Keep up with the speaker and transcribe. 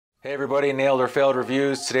Hey everybody, Nailed or Failed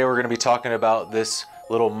Reviews. Today we're going to be talking about this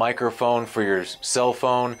little microphone for your cell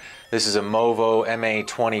phone. This is a Movo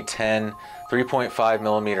MA2010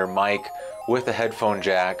 3.5mm mic with a headphone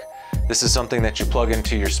jack. This is something that you plug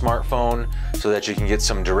into your smartphone so that you can get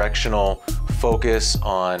some directional focus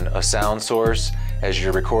on a sound source as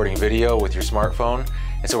you're recording video with your smartphone.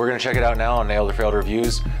 And so we're going to check it out now on Nailed or Failed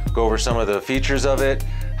Reviews, go over some of the features of it,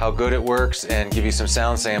 how good it works, and give you some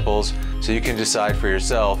sound samples so you can decide for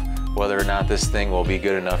yourself whether or not this thing will be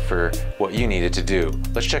good enough for what you need it to do.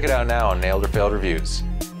 Let's check it out now on Nailed or Failed Reviews.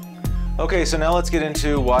 Okay, so now let's get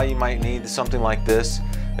into why you might need something like this.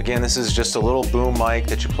 Again, this is just a little boom mic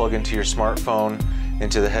that you plug into your smartphone,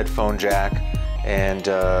 into the headphone jack, and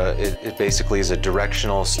it basically is a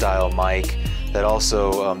directional style mic that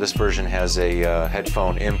also, this version has a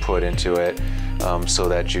headphone input into it, so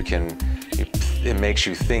that you can, it makes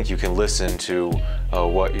you think you can listen to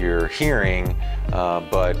what you're hearing,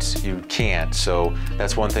 but you can't. So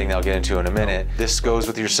that's one thing that I'll get into in a minute. This goes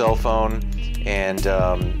with your cell phone, and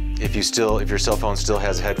if your cell phone still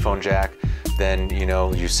has a headphone jack, then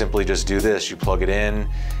you simply just do this. You plug it in,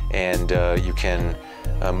 and you can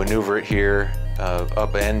maneuver it here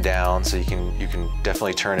up and down, so you can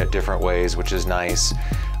definitely turn it different ways, which is nice.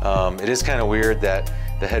 It is kind of weird that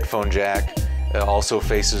the headphone jack also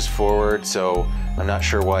faces forward, so I'm not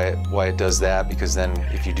sure why it does that, because then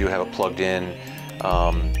if you do have it plugged in,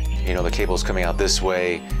 the cable's coming out this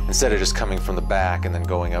way instead of just coming from the back and then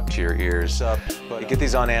going up to your ears. But you get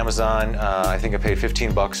these on Amazon. I think I paid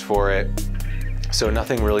 15 bucks for it, so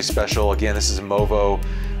nothing really special. Again, this is a Movo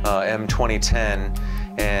M2010,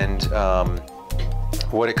 and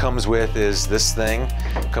what it comes with is this thing.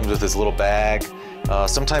 It comes with this little bag,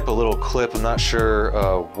 some type of little clip. I'm not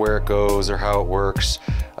sure where it goes or how it works,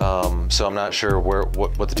 so I'm not sure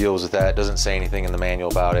what the deal is with that. It doesn't say anything in the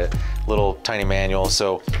manual about it. Little tiny manual,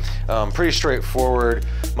 so pretty straightforward.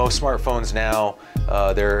 Most smartphones now,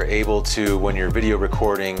 they're able to, when you're video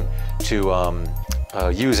recording, to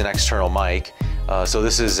use an external mic. So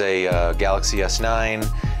this is a Galaxy S9,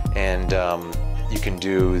 and you can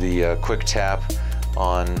do the quick tap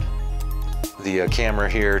on the camera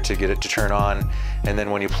here to get it to turn on, and then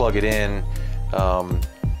when you plug it in,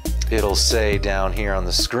 it'll say down here on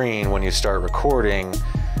the screen when you start recording,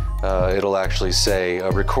 it'll actually say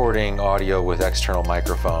recording audio with external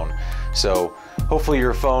microphone. So hopefully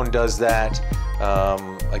your phone does that.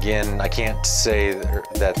 Again, I can't say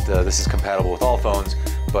that this is compatible with all phones,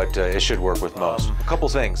 but it should work with most. A couple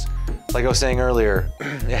things, like I was saying earlier,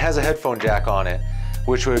 it has a headphone jack on it,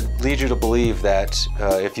 which would lead you to believe that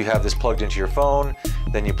if you have this plugged into your phone,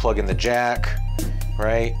 then you plug in the jack,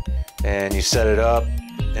 right? And you set it up,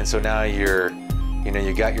 and so now you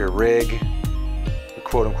got your rig, your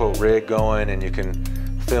quote-unquote rig going, and you can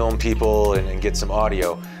film people and get some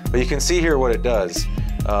audio. But you can see here what it does.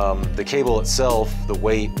 The cable itself, the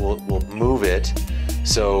weight will move it.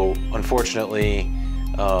 So unfortunately,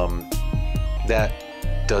 that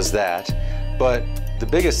does that. But the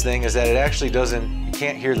biggest thing is that it actually you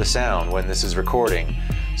can't hear the sound when this is recording.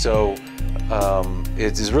 So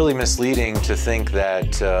it is really misleading to think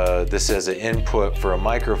that this is an input for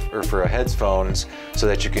a headphones so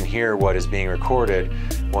that you can hear what is being recorded,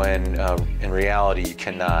 when in reality you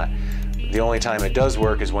cannot. The only time it does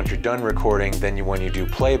work is when you're done recording. Then when you do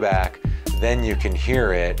playback, then you can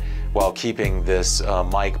hear it while keeping this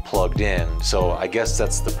mic plugged in. So I guess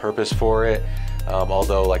that's the purpose for it.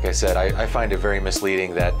 Although, like I said, I find it very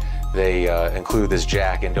misleading that they include this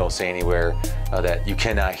jack and don't say anywhere that you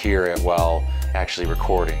cannot hear it while actually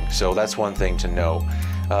recording. So that's one thing to know.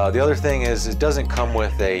 The other thing is it doesn't come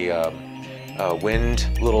with a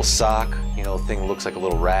wind little sock, thing that looks like a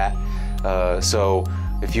little rat. So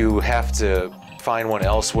if you have to find one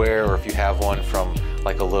elsewhere, or if you have one from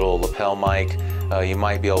like a little lapel mic, you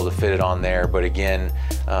might be able to fit it on there. But again,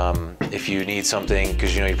 if you need something,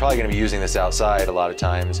 because you're probably going to be using this outside a lot of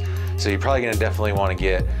times, so you're probably going to definitely want to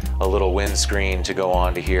get a little windscreen to go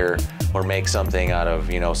onto here, or make something out of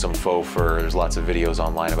some faux fur. There's lots of videos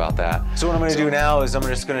online about that. So what I'm going to do now is I'm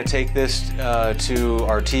just going to take this to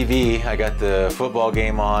our TV. I got the football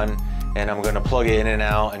game on, and I'm going to plug it in and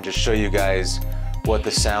out and just show you guys what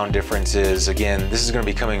the sound difference is. Again, this is going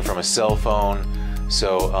to be coming from a cell phone,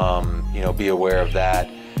 so be aware of that.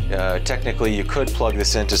 Technically, you could plug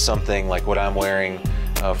this into something like what I'm wearing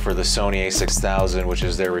for the Sony a6000, which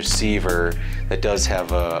is their receiver that does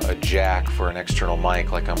have a jack for an external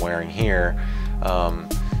mic like I'm wearing here.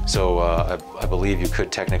 I believe you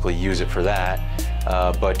could technically use it for that.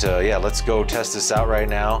 Yeah, let's go test this out right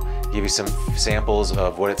now, give you some samples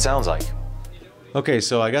of what it sounds like. Okay,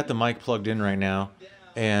 so I got the mic plugged in right now,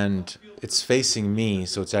 and it's facing me,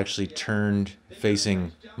 so it's actually turned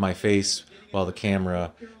facing my face while the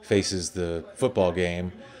camera faces the football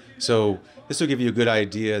game. So this will give you a good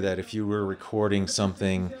idea that if you were recording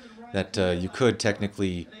something that you could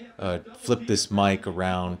technically flip this mic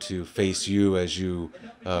around to face you as you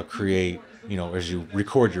create, as you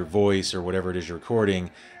record your voice or whatever it is you're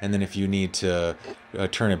recording, and then if you need to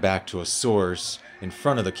turn it back to a source in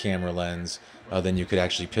front of the camera lens, then you could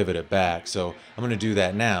actually pivot it back. So I'm going to do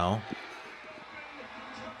that now.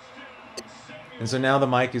 And so now the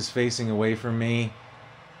mic is facing away from me.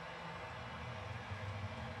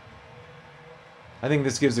 I think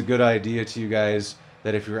this gives a good idea to you guys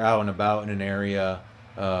that if you're out and about in an area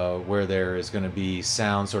where there is going to be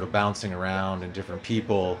sound sort of bouncing around and different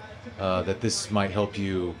people, that this might help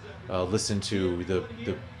you listen to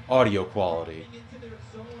the audio quality.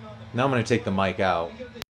 Now I'm going to take the mic out.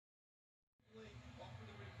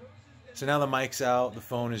 So now the mic's out, the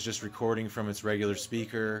phone is just recording from its regular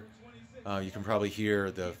speaker. You can probably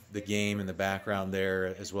hear the game in the background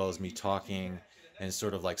there, as well as me talking, and it's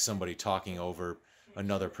sort of like somebody talking over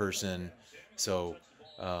another person. So,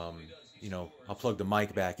 I'll plug the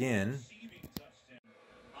mic back in.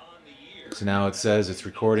 So now it says it's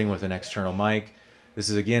recording with an external mic. This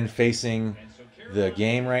is again facing the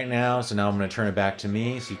game right now. So now I'm going to turn it back to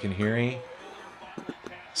me so you can hear me.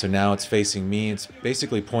 So now it's facing me. It's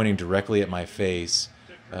basically pointing directly at my face.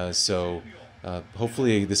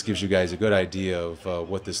 Hopefully this gives you guys a good idea of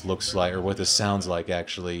what this looks like, or what this sounds like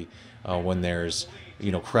actually, when there's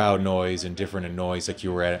crowd noise and different noise, like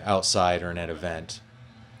you were outside or in an event.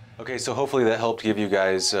 Okay, so hopefully that helped give you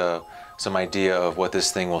guys some idea of what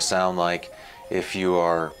this thing will sound like if you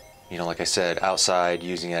are, like I said, outside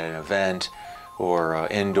using it at an event, or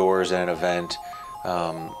indoors at an event.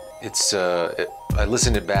 I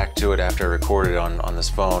listened back to it after I recorded on this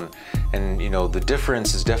phone, and the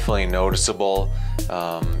difference is definitely noticeable.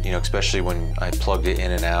 Especially when I plugged it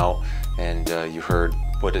in and out, and you heard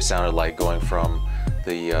what it sounded like going from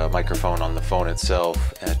the microphone on the phone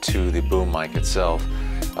itself to the boom mic itself.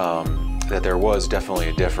 That there was definitely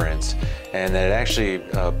a difference, and that it actually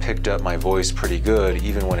picked up my voice pretty good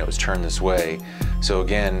even when it was turned this way. So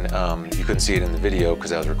again, you couldn't see it in the video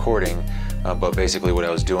because I was recording, but basically what I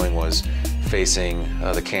was doing was facing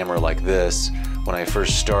the camera like this. When I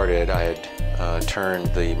first started, I had turned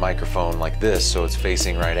the microphone like this, so it's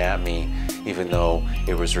facing right at me, even though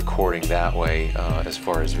it was recording that way. As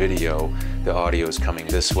far as video, the audio is coming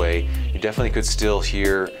this way. You definitely could still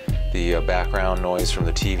hear the background noise from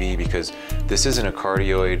the TV, because this isn't a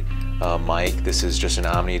cardioid mic, this is just an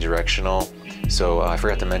omnidirectional. So I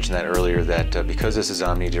forgot to mention that earlier, that because this is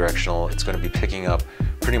omnidirectional, it's going to be picking up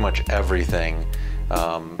pretty much everything.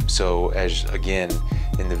 So as again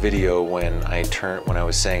in the video, when I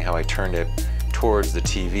was saying how I turned it towards the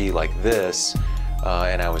TV like this,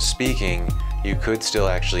 and I was speaking, you could still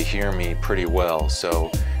actually hear me pretty well. So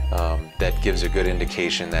that gives a good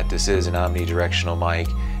indication that this is an omnidirectional mic,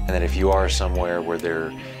 and that if you are somewhere where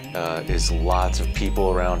there is lots of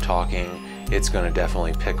people around talking, it's going to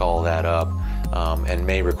definitely pick all that up, and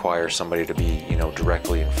may require somebody to be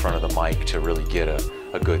directly in front of the mic to really get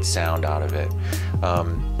a good sound out of it.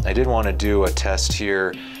 I did want to do a test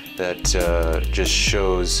here that just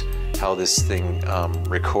shows how this thing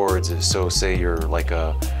records. So say you're like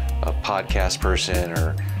a podcast person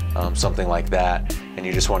or something like that, and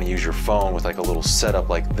you just want to use your phone with like a little setup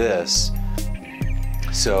like this.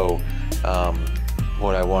 So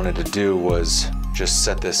what I wanted to do was just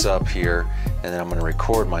set this up here, and then I'm going to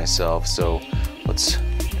record myself. So let's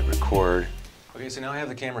hit record. Okay, so now I have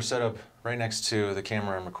the camera set up right next to the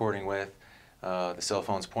camera I'm recording with. The cell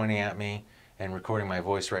phone's pointing at me and recording my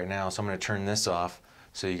voice right now. So I'm going to turn this off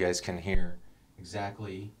so you guys can hear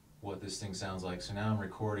exactly what this thing sounds like. So now I'm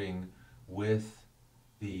recording with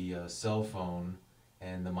the cell phone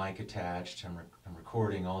and the mic attached. I'm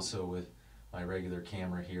recording also with my regular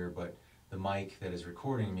camera here, but the mic that is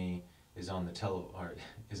recording me is on the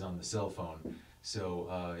cell phone.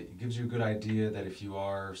 So it gives you a good idea that if you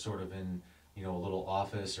are sort of in a little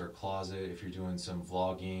office or closet, if you're doing some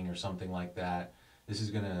vlogging or something like that, this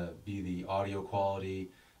is going to be the audio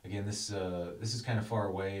quality. Again, this is kind of far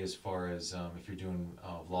away as far as if you're doing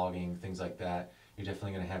vlogging, things like that. You're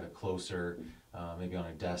definitely going to have it closer, maybe on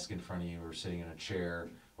a desk in front of you or sitting in a chair,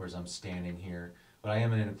 whereas I'm standing here. But I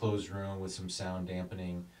am in an enclosed room with some sound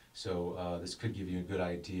dampening, so this could give you a good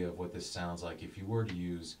idea of what this sounds like if you were to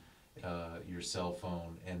use your cell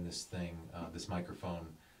phone and this thing, this microphone,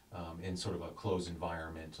 in sort of a closed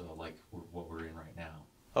environment like what we're in right now.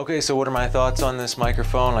 Okay, so what are my thoughts on this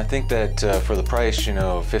microphone? I think that for the price, you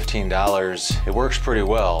know, $15, it works pretty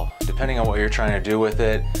well. Depending on what you're trying to do with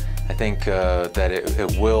it, I think that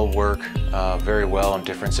it will work very well in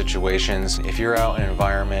different situations. If you're out in an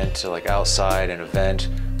environment, like outside an event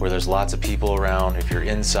where there's lots of people around, if you're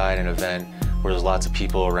inside an event where there's lots of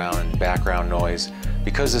people around and background noise,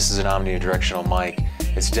 because this is an omnidirectional mic,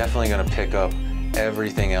 it's definitely going to pick up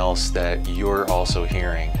everything else that you're also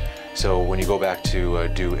hearing. So when you go back to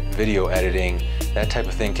do video editing, that type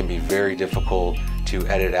of thing can be very difficult to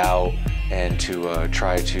edit out and to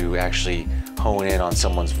try to actually hone in on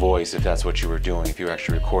someone's voice if that's what you were doing, if you're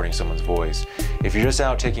actually recording someone's voice. If you're just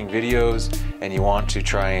out taking videos and you want to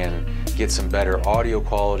try and get some better audio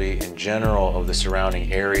quality in general of the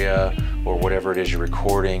surrounding area or whatever it is you're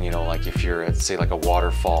recording, you know, like if you're at, say, like a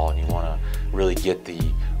waterfall and you want to really get the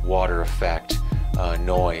water effect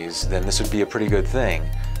noise, then this would be a pretty good thing.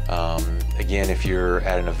 Again, if you're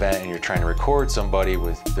at an event and you're trying to record somebody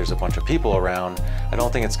there's a bunch of people around, I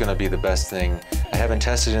don't think it's going to be the best thing. I haven't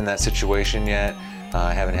tested in that situation yet.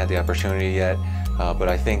 I haven't had the opportunity yet, but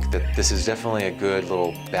I think that this is definitely a good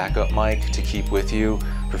little backup mic to keep with you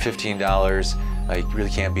for $15. You really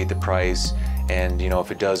can't beat the price, and you know,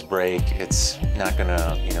 if it does break, it's not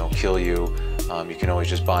gonna, you know, kill you. You can always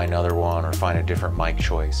just buy another one or find a different mic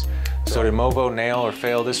choice. So did Movo nail or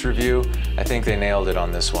fail this review? I think they nailed it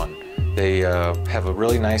on this one. They have a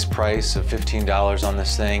really nice price of $15 on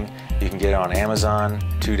this thing. You can get it on Amazon,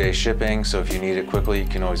 2-day shipping, so if you need it quickly, you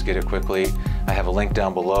can always get it quickly. I have a link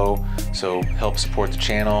down below, so help support the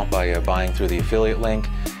channel by buying through the affiliate link.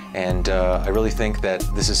 And I really think that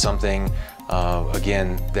this is something,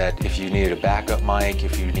 again, that if you need a backup mic,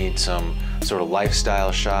 if you need some sort of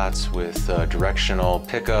lifestyle shots with directional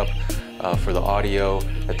pickup for the audio,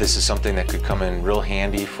 that this is something that could come in real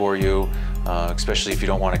handy for you, especially if you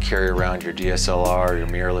don't want to carry around your DSLR or your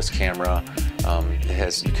mirrorless camera.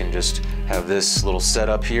 You can just have this little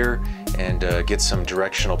setup here and get some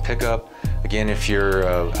directional pickup. Again, if you're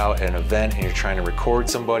out at an event and you're trying to record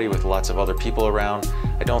somebody with lots of other people around,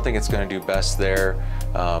 I don't think it's going to do best there,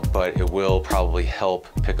 but it will probably help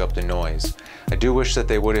pick up the noise. I do wish that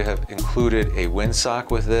they would have included a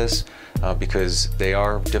windsock with this because they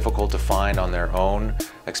are difficult to find on their own,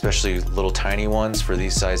 especially little tiny ones for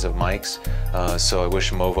these size of mics. So I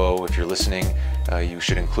wish Movo, if you're listening, you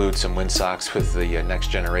should include some windsocks with the next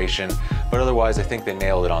generation. But otherwise, I think they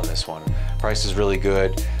nailed it on this one. Price is really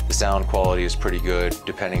good. The sound quality is pretty good,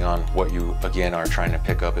 depending on what you, again, are trying to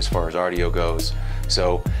pick up as far as audio goes.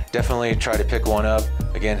 So definitely try to pick one up.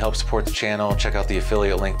 Again, help support the channel. Check out the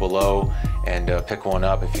affiliate link below and pick one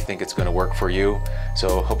up if you think it's going to work for you.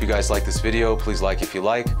 So hope you guys like this video. Please like if you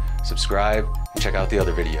like, subscribe, and check out the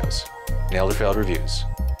other videos. Nailed or failed reviews.